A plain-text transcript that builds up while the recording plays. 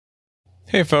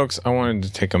Hey folks, I wanted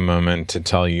to take a moment to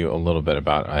tell you a little bit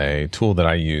about a tool that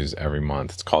I use every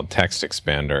month. It's called Text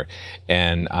Expander,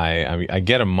 and I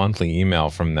get a monthly email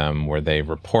from them where they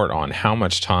report on how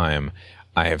much time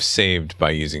I have saved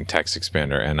by using Text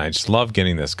Expander. And I just love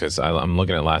getting this because I'm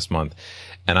looking at last month,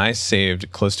 and I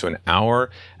saved close to an hour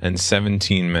and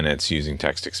 17 minutes using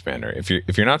Text Expander. If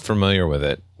you're not familiar with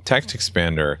it, Text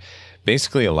Expander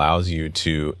basically allows you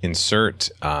to insert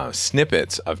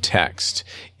snippets of text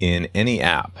in any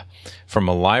app from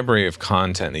a library of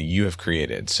content that you have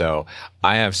created. So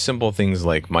I have simple things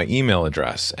like my email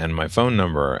address and my phone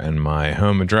number and my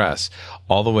home address,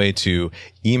 all the way to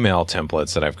email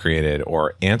templates that I've created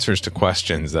or answers to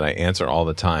questions that I answer all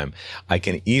the time. I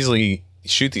can easily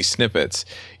shoot these snippets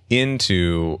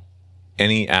into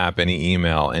any app, any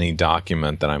email, any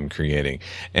document that I'm creating,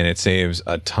 and it saves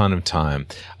a ton of time.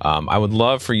 I would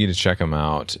love for you to check them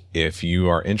out. If you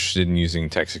are interested in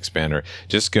using Text Expander,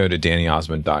 just go to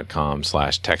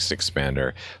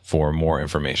dannyosmond.com/textexpander for more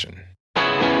information.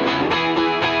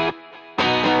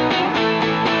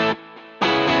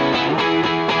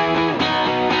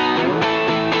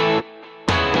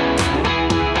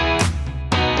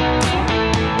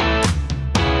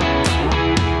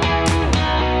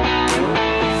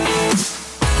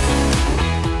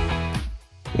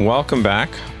 Welcome back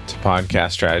to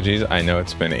Podcast Strategies. I know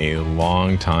it's been a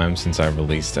long time since I've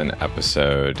released an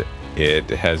episode.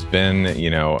 It has been,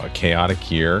 a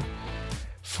chaotic year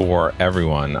for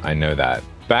everyone. I know that.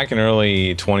 Back in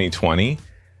early 2020,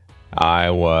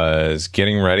 I was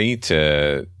getting ready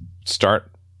to start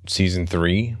season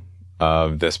 3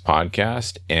 of this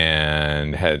podcast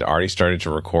and had already started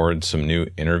to record some new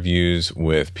interviews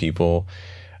with people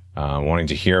wanting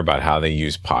to hear about how they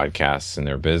use podcasts in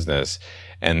their business.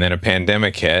 And then a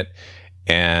pandemic hit,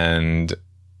 and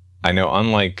I know,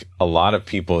 unlike a lot of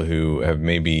people who have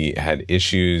maybe had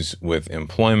issues with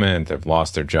employment, they've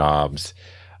lost their jobs,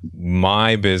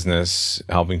 my business,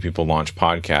 helping people launch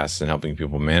podcasts and helping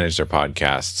people manage their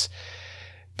podcasts,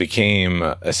 became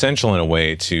essential in a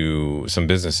way to some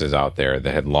businesses out there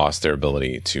that had lost their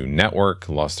ability to network,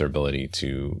 lost their ability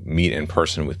to meet in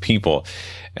person with people.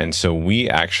 And so we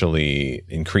actually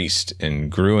increased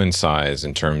and grew in size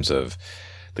in terms of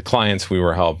the clients we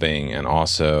were helping, and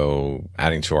also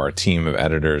adding to our team of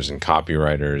editors and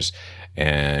copywriters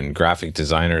and graphic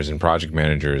designers and project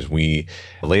managers. We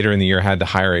later in the year had to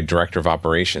hire a director of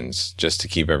operations just to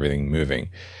keep everything moving.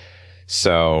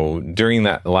 So during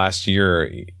that last year,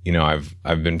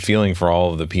 I've been feeling for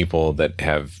all of the people that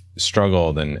have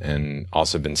struggled and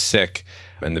also been sick,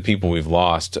 and the people we've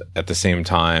lost, at the same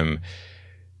time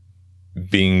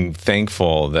being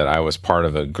thankful that I was part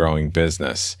of a growing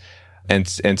business. And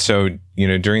so,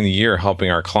 during the year,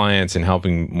 helping our clients and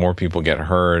helping more people get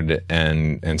heard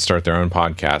and start their own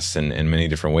podcasts in many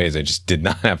different ways, I just did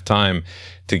not have time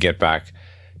to get back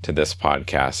to this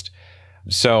podcast.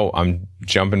 So I'm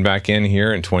jumping back in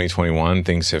here in 2021.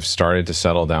 Things have started to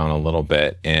settle down a little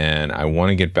bit, and I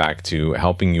want to get back to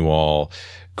helping you all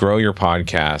grow your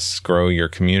podcasts, grow your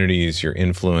communities, your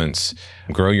influence,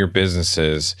 grow your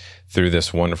businesses through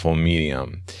this wonderful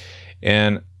medium.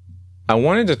 And I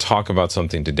wanted to talk about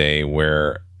something today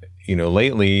where,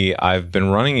 lately I've been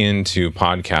running into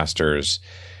podcasters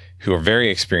who are very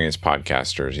experienced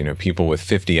podcasters, people with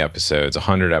 50 episodes,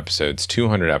 100 episodes,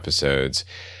 200 episodes.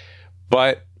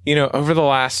 But, over the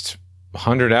last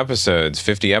 100 episodes,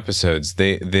 50 episodes,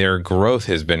 their growth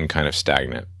has been kind of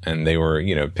stagnant. And they were,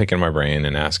 picking my brain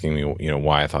and asking me,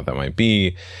 why I thought that might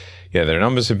be. Yeah, their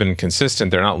numbers have been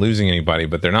consistent. They're not losing anybody,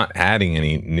 but they're not adding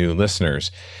any new listeners.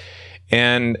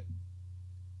 And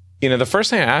the first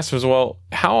thing I asked was, well,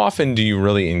 how often do you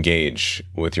really engage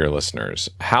with your listeners?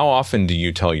 How often do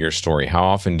you tell your story? How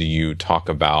often do you talk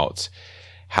about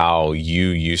how you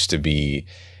used to be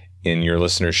in your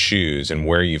listeners' shoes and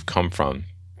where you've come from?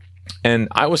 And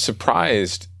I was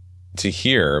surprised to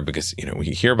hear, because,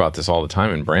 we hear about this all the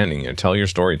time in branding, tell your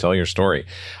story, tell your story.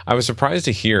 I was surprised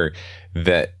to hear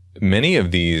that many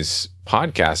of these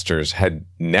podcasters had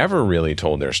never really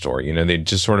told their story. They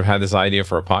just sort of had this idea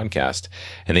for a podcast,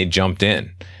 and they jumped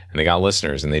in and they got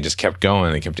listeners, and they just kept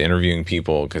going. They kept interviewing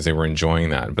people because they were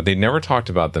enjoying that, but they never talked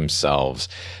about themselves.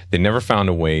 They never found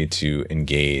a way to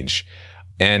engage,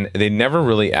 and they never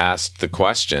really asked the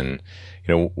question,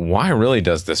 why really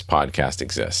does this podcast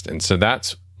exist? And so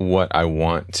that's what I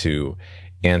want to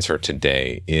answer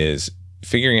today, is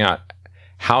figuring out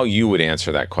how you would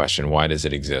answer that question. Why does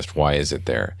it exist? Why is it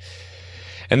there?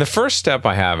 And the first step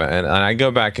I have, and I go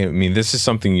back, I mean, this is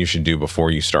something you should do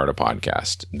before you start a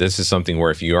podcast. This is something where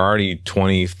if you're already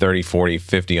 20, 30, 40,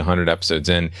 50, 100 episodes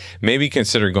in, maybe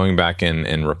consider going back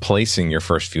and replacing your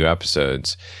first few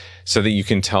episodes so that you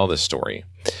can tell the story.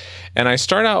 And I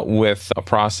start out with a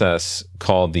process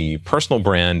called the Personal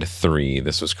Brand 3.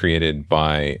 This was created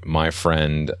by my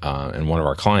friend and one of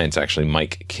our clients, actually,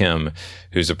 Mike Kim,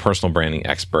 who's a personal branding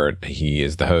expert. He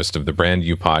is the host of the Brand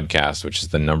You podcast, which is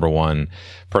the #1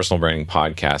 personal branding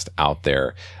podcast out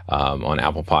there on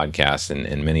Apple Podcasts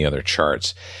and many other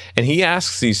charts. And he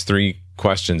asks these 3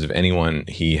 questions of anyone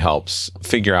he helps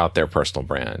figure out their personal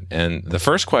brand. And the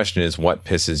first question is, what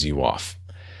pisses you off?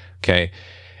 Okay.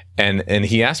 And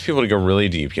he asks people to go really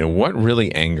deep. What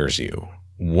really angers you?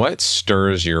 What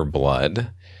stirs your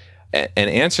blood? And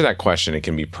answer that question. It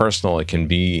can be personal. It can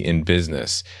be in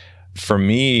business. For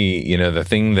me, the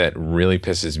thing that really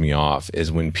pisses me off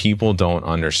is when people don't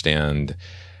understand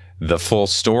the full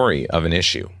story of an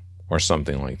issue or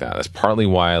something like that. That's partly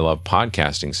why I love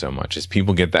podcasting so much, is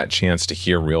people get that chance to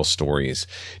hear real stories,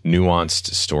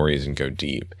 nuanced stories, and go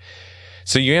deep.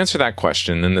 So you answer that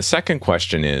question. And the second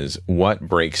question is, what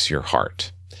breaks your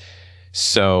heart?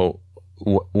 So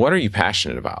what are you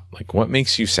passionate about? Like, what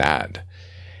makes you sad?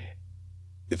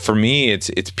 For me,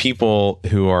 it's people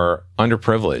who are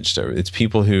underprivileged. It's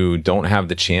people who don't have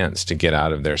the chance to get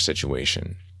out of their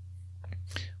situation,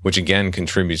 which again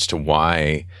contributes to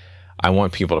why I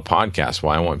want people to podcast,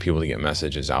 why I want people to get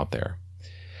messages out there.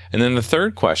 And then the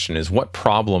third question is, what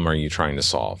problem are you trying to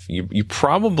solve? You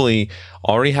probably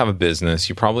already have a business.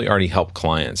 You probably already help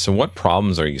clients. So what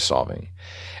problems are you solving?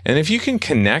 And if you can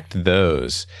connect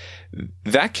those,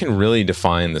 that can really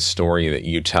define the story that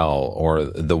you tell, or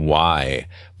the why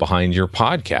behind your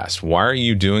podcast. Why are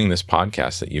you doing this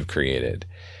podcast that you've created?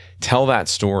 Tell that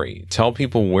story. Tell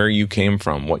people where you came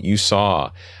from, what you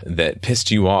saw that pissed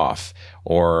you off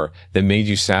or that made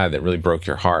you sad, that really broke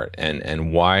your heart,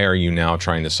 and why are you now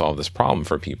trying to solve this problem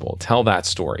for people? Tell that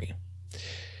story.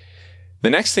 The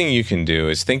next thing you can do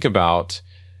is think about,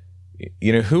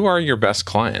 who are your best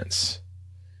clients?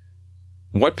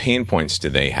 What pain points do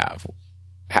they have?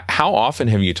 How often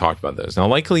have you talked about those? Now,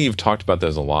 likely you've talked about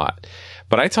those a lot,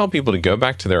 but I tell people to go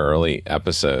back to their early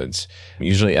episodes,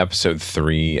 usually episode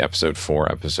 3, episode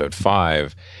 4, episode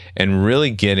 5, and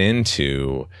really get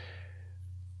into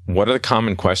what are the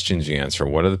common questions you answer?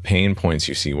 What are the pain points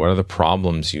you see? What are the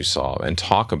problems you solve? And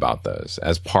talk about those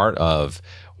as part of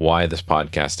why this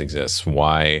podcast exists,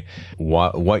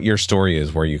 what your story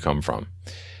is, where you come from.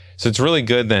 So it's really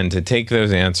good then to take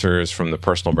those answers from the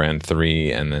Personal Brand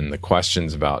 3 and then the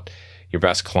questions about your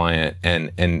best client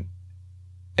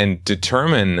and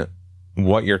determine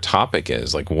what your topic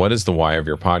is. Like, what is the why of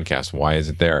your podcast? Why is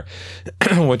it there?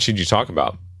 What should you talk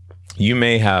about? You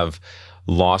may have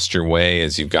lost your way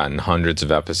as you've gotten hundreds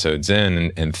of episodes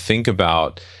in, and think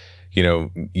about,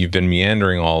 you've been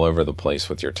meandering all over the place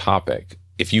with your topic.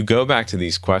 If you go back to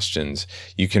these questions,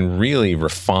 you can really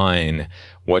refine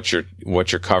what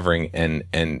you're covering, and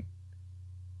in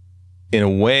a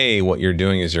way, what you're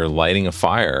doing is you're lighting a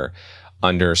fire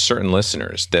under certain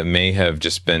listeners that may have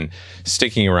just been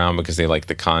sticking around because they like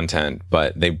the content,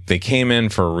 but they came in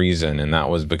for a reason, and that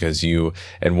was because you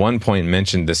at one point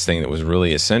mentioned this thing that was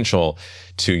really essential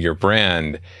to your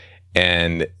brand,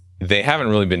 and they haven't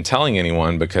really been telling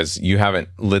anyone because you haven't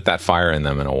lit that fire in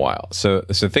them in a while. So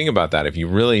think about that. If you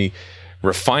really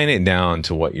refine it down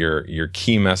to what your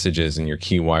key message is and your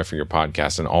key why for your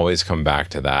podcast, and always come back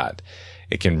to that,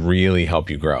 it can really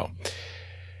help you grow.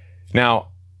 Now,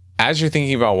 as you're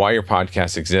thinking about why your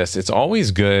podcast exists, it's always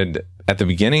good at the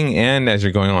beginning and as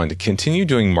you're going on to continue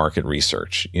doing market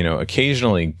research.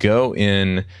 Occasionally go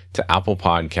in to Apple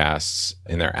Podcasts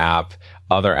in their app,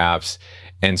 other apps,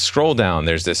 and scroll down.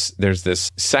 There's this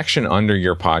section under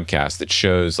your podcast that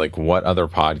shows like what other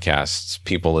podcasts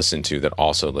people listen to that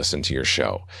also listen to your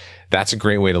show. That's a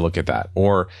great way to look at that.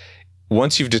 Or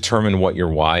once you've determined what your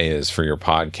why is for your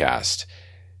podcast,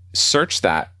 search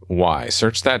that why,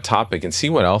 search that topic, and see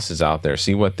what else is out there.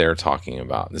 See what they're talking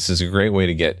about. This is a great way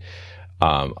to get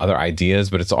other ideas,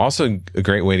 but it's also a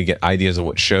great way to get ideas of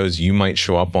what shows you might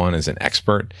show up on as an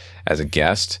expert, as a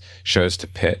guest, shows to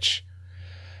pitch.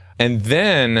 And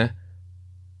then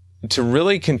to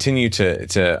really continue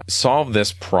to solve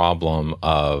this problem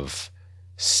of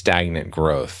stagnant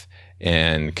growth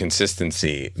and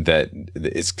consistency, that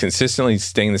is consistently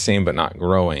staying the same but not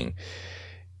growing,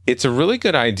 it's a really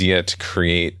good idea to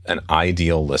create an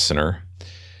ideal listener.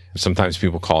 Sometimes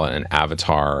people call it an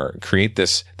avatar. Create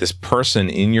this person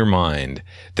in your mind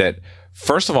that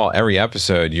first of all, every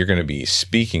episode, you're going to be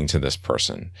speaking to this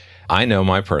person. I know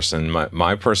my person.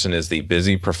 My person is the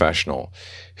busy professional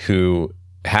who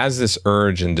has this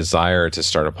urge and desire to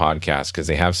start a podcast because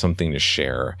they have something to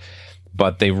share,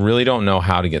 but they really don't know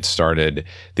how to get started.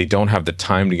 They don't have the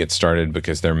time to get started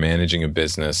because they're managing a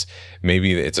business.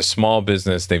 Maybe it's a small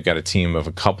business. They've got a team of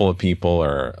a couple of people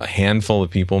or a handful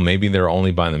of people. Maybe they're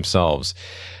only by themselves,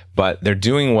 but they're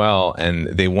doing well and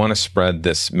they want to spread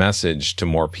this message to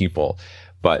more people.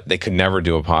 But they could never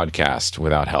do a podcast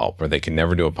without help, or they could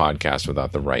never do a podcast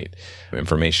without the right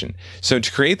information. So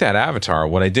to create that avatar,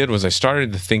 what I did was I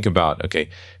started to think about, okay,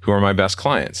 who are my best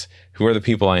clients? Who are the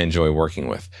people I enjoy working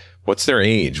with? What's their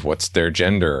age? What's their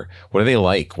gender? What do they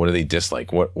like? What do they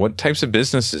dislike? What types of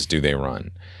businesses do they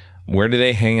run? Where do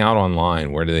they hang out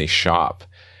online? Where do they shop?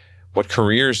 What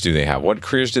careers do they have? What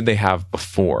careers did they have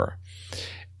before?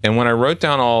 And when I wrote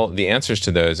down all the answers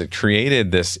to those, it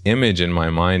created this image in my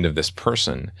mind of this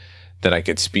person that I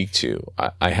could speak to.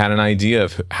 I had an idea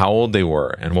of how old they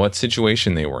were and what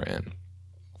situation they were in.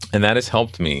 And that has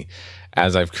helped me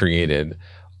as I've created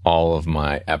all of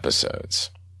my episodes.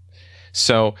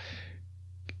 So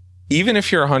even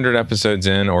if you're 100 episodes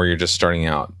in or you're just starting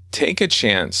out, take a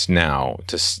chance now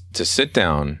to sit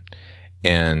down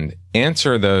and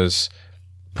answer those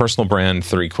personal brand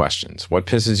 3 questions. What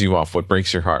pisses you off? What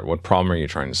breaks your heart? What problem are you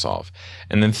trying to solve?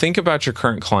 And then think about your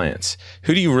current clients.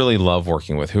 Who do you really love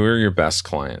working with? Who are your best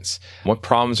clients? What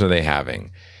problems are they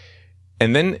having?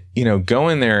 And then, go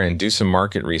in there and do some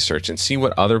market research and see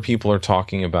what other people are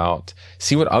talking about.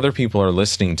 See what other people are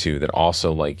listening to that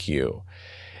also like you.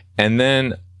 And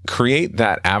then create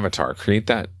that avatar, create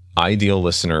that ideal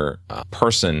listener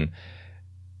person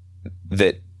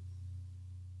that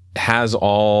has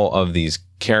all of these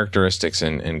characteristics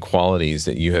and qualities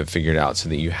that you have figured out so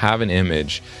that you have an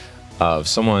image of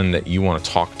someone that you want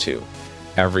to talk to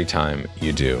every time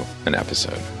you do an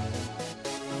episode.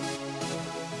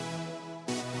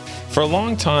 For a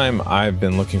long time, I've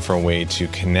been looking for a way to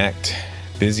connect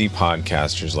busy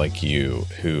podcasters like you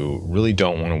who really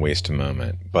don't want to waste a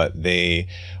moment, but they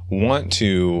want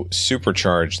to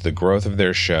supercharge the growth of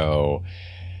their show.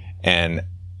 And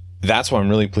that's why I'm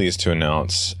really pleased to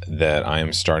announce that I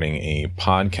am starting a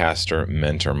podcaster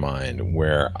mentor mind,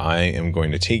 where I am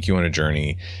going to take you on a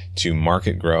journey to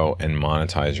market, grow, and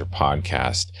monetize your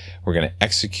podcast. We're going to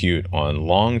execute on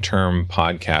long-term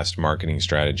podcast marketing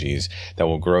strategies that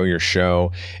will grow your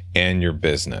show and your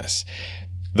business.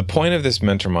 The point of this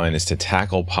mentor mind is to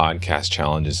tackle podcast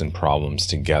challenges and problems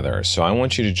together. So I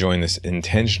want you to join this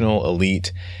intentional,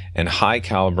 elite, and high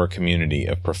caliber community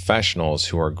of professionals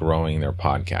who are growing their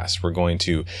podcasts. We're going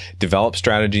to develop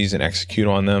strategies and execute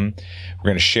on them. We're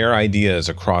going to share ideas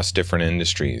across different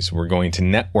industries. We're going to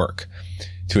network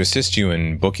to assist you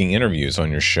in booking interviews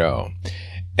on your show.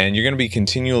 And you're going to be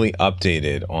continually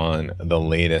updated on the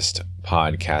latest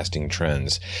podcasting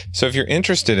trends. So if you're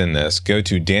interested in this, go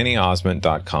to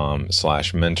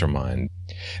DannyOsmond.com/mentormind.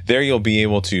 There you'll be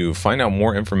able to find out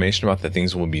more information about the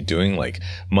things we'll be doing, like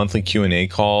monthly Q&A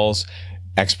calls,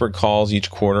 expert calls each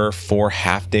quarter, 4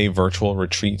 half-day virtual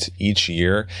retreats each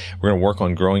year. We're going to work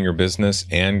on growing your business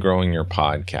and growing your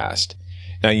podcast.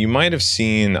 Now, you might have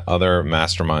seen other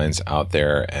masterminds out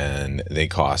there, and they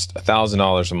cost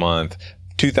 $1,000 a month,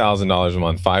 $2,000 a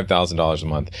month, $5,000 a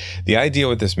month. The idea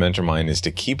with this mentor mind is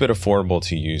to keep it affordable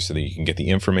to you so that you can get the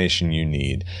information you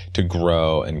need to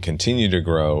grow and continue to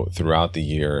grow throughout the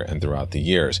year and throughout the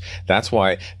years. That's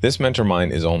why this mentor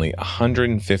mind is only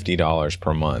 $150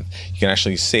 per month. You can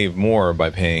actually save more by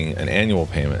paying an annual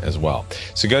payment as well.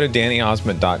 So go to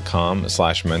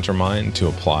DannyOsmond.com/mentormind to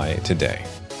apply today.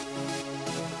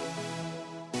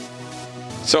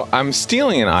 So I'm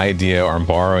stealing an idea, or I'm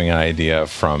borrowing an idea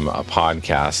from a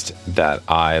podcast that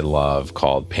I love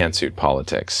called Pantsuit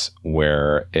Politics,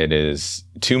 where it is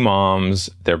 2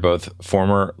 moms. They're both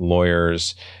former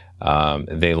lawyers.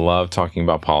 They love talking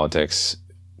about politics.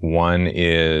 One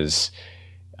is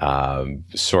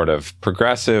sort of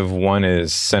progressive. One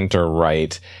is center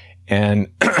right. And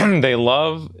they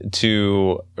love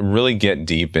to really get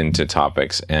deep into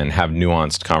topics and have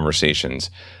nuanced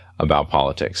conversations about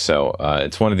politics. So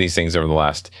it's one of these things over the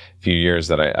last few years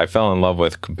that I fell in love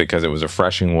with because it was a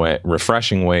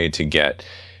refreshing way to get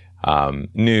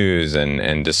news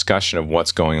and discussion of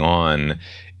what's going on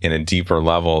in a deeper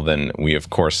level than we,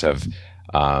 of course, have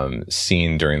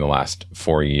seen during the last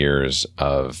 4 years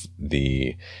of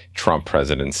the Trump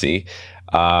presidency.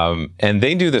 And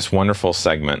they do this wonderful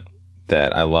segment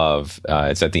that I love.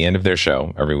 It's at the end of their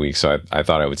show every week, so I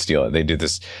thought I would steal it. They do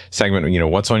this segment,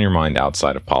 what's on your mind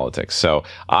outside of politics. So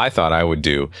I thought I would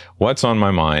do what's on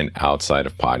my mind outside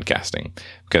of podcasting,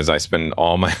 because I spend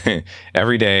all my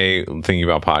every day thinking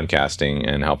about podcasting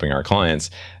and helping our clients.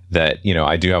 That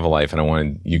I do have a life, and I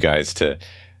wanted you guys to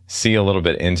see a little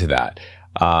bit into that.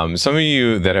 Some of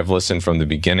you that have listened from the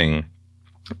beginning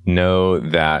know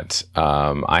that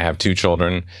I have 2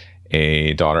 children,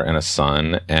 a daughter and a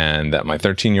son, and that my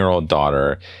 13-year-old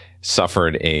daughter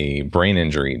suffered a brain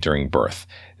injury during birth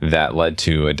that led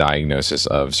to a diagnosis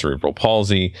of cerebral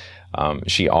palsy.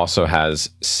 She also has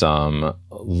some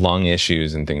lung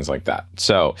issues and things like that.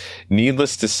 So,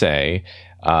 needless to say,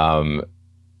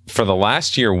 for the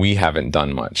last year, we haven't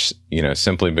done much,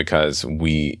 simply because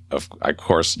of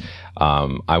course,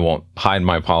 I won't hide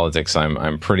my politics.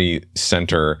 I'm pretty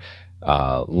center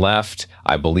left.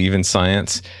 I believe in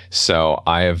science. So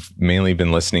I have mainly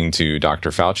been listening to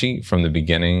Dr. Fauci from the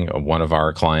beginning. One of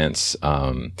our clients,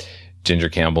 Ginger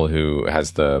Campbell, who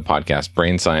has the podcast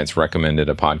Brain Science, recommended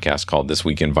a podcast called This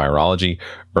Week in Virology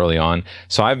early on.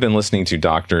 So I've been listening to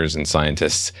doctors and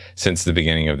scientists since the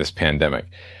beginning of this pandemic.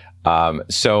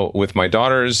 So with my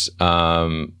daughter's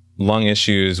lung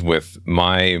issues, with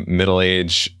my middle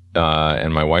age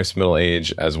and my wife's middle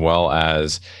age, as well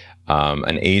as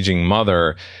an aging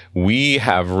mother, we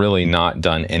have really not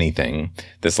done anything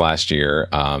this last year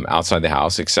outside the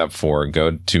house, except for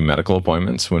go to medical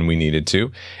appointments when we needed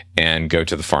to and go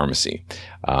to the pharmacy.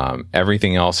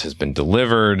 Everything else has been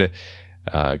delivered,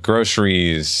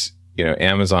 groceries,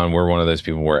 Amazon. We're one of those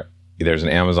people where there's an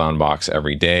Amazon box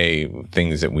every day,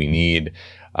 things that we need.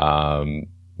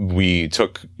 We've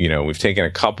taken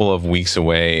a couple of weeks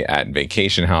away at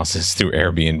vacation houses through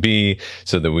Airbnb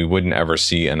so that we wouldn't ever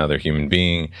see another human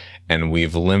being. And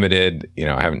we've limited,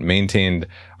 I haven't maintained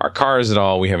our cars at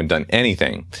all. We haven't done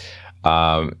anything.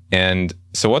 And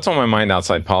so what's on my mind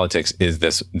outside politics is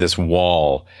this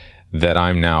wall that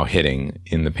I'm now hitting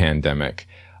in the pandemic.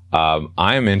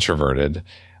 I am introverted.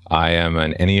 I am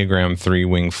an Enneagram 3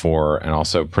 wing 4 and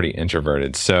also pretty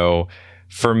introverted. So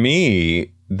for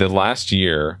me, the last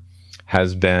year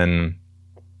has been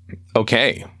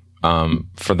okay.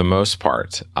 For the most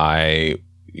part, I,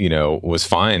 was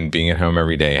fine being at home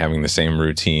every day, having the same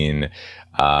routine,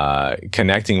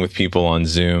 connecting with people on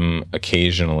Zoom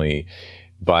occasionally.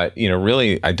 But,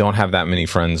 really, I don't have that many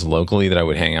friends locally that I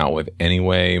would hang out with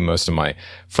anyway. Most of my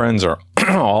friends are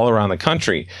all around the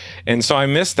country. And so I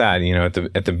missed that,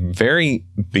 at the very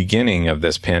beginning of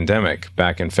this pandemic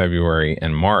back in February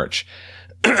and March.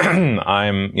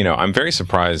 I'm very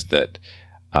surprised that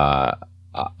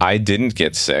I didn't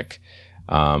get sick.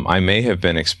 I may have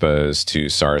been exposed to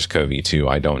SARS-CoV-2.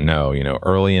 I don't know.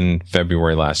 Early in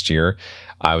February last year,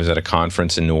 I was at a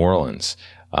conference in New Orleans,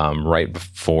 right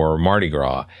before Mardi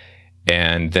Gras.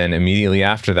 And then immediately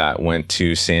after that, went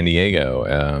to San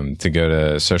Diego to go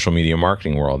to Social Media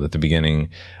Marketing World at the beginning,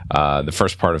 the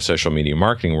first part of Social Media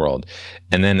Marketing World.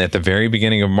 And then at the very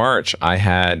beginning of March, I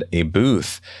had a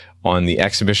booth on the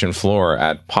exhibition floor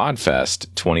at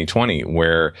PodFest 2020,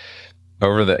 where I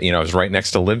was right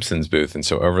next to Libsyn's booth. And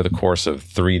so over the course of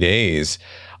 3 days,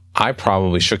 I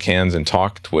probably shook hands and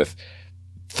talked with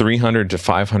 300 to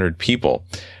 500 people.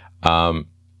 And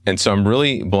so I'm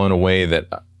really blown away that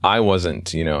I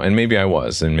wasn't, and maybe I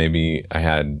was, and maybe I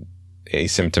had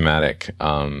asymptomatic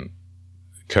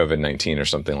COVID-19 or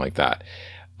something like that.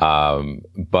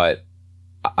 But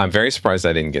I'm very surprised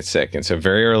I didn't get sick. And so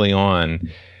very early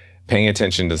on, paying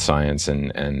attention to science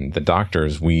and the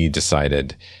doctors, we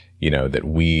decided, that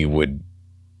we would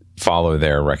follow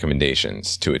their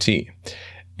recommendations to a T.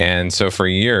 And so for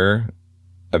a year,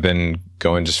 I've been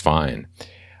going just fine.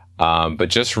 But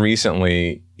just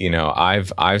recently,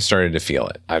 I've started to feel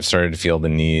it. I've started to feel the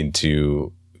need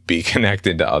to be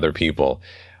connected to other people.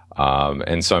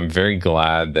 And so I'm very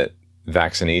glad that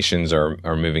vaccinations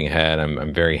are moving ahead.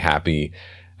 I'm very happy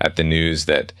at the news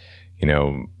that,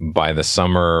 by the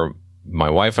summer,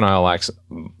 my wife and I will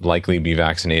likely be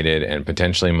vaccinated, and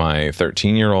potentially my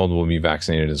 13-year-old will be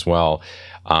vaccinated as well.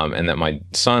 And that my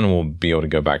son will be able to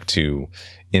go back to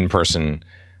in-person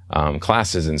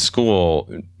classes in school,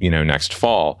 next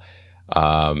fall.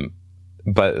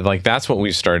 But that's what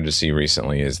we've started to see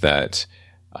recently, is that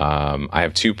I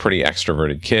have 2 pretty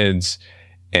extroverted kids,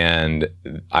 and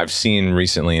I've seen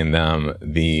recently in them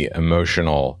the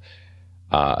emotional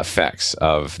effects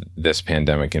of this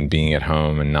pandemic and being at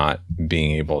home and not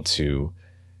being able to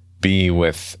be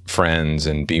with friends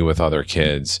and be with other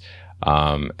kids.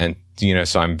 So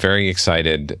I'm very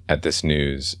excited at this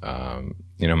news. My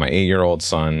 8-year-old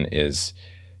son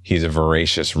he's a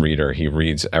voracious reader. He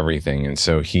reads everything. And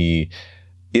so he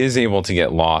is able to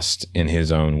get lost in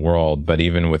his own world. But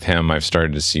even with him, I've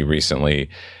started to see recently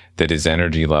that his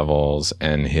energy levels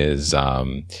and his,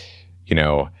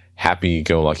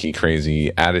 happy-go-lucky,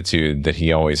 crazy attitude that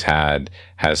he always had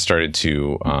has started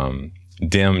to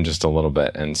dim just a little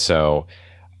bit. And so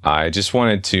I just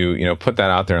wanted to, put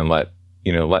that out there and let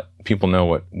people know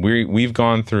what we've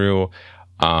gone through.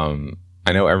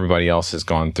 I know everybody else has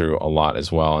gone through a lot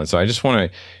as well. And so I just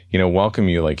want to, welcome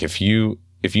you. Like if you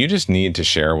just need to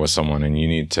share with someone and you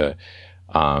need to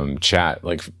chat,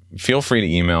 like feel free to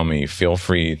email me, feel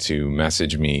free to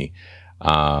message me,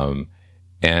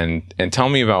 and tell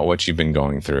me about what you've been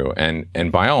going through.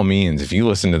 And by all means, if you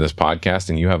listen to this podcast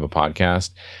and you have a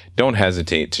podcast, don't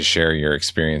hesitate to share your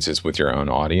experiences with your own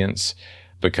audience,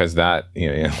 because that,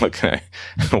 look,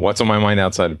 what's on my mind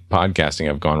outside of podcasting?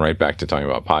 I've gone right back to talking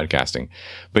about podcasting.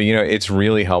 But, it's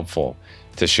really helpful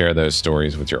to share those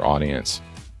stories with your audience,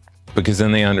 because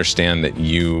then they understand that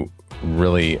you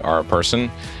really are a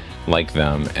person like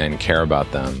them and care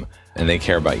about them, and they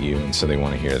care about you. And so they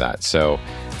want to hear that. So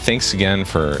thanks again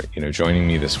for, joining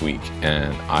me this week,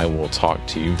 and I will talk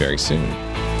to you very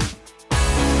soon.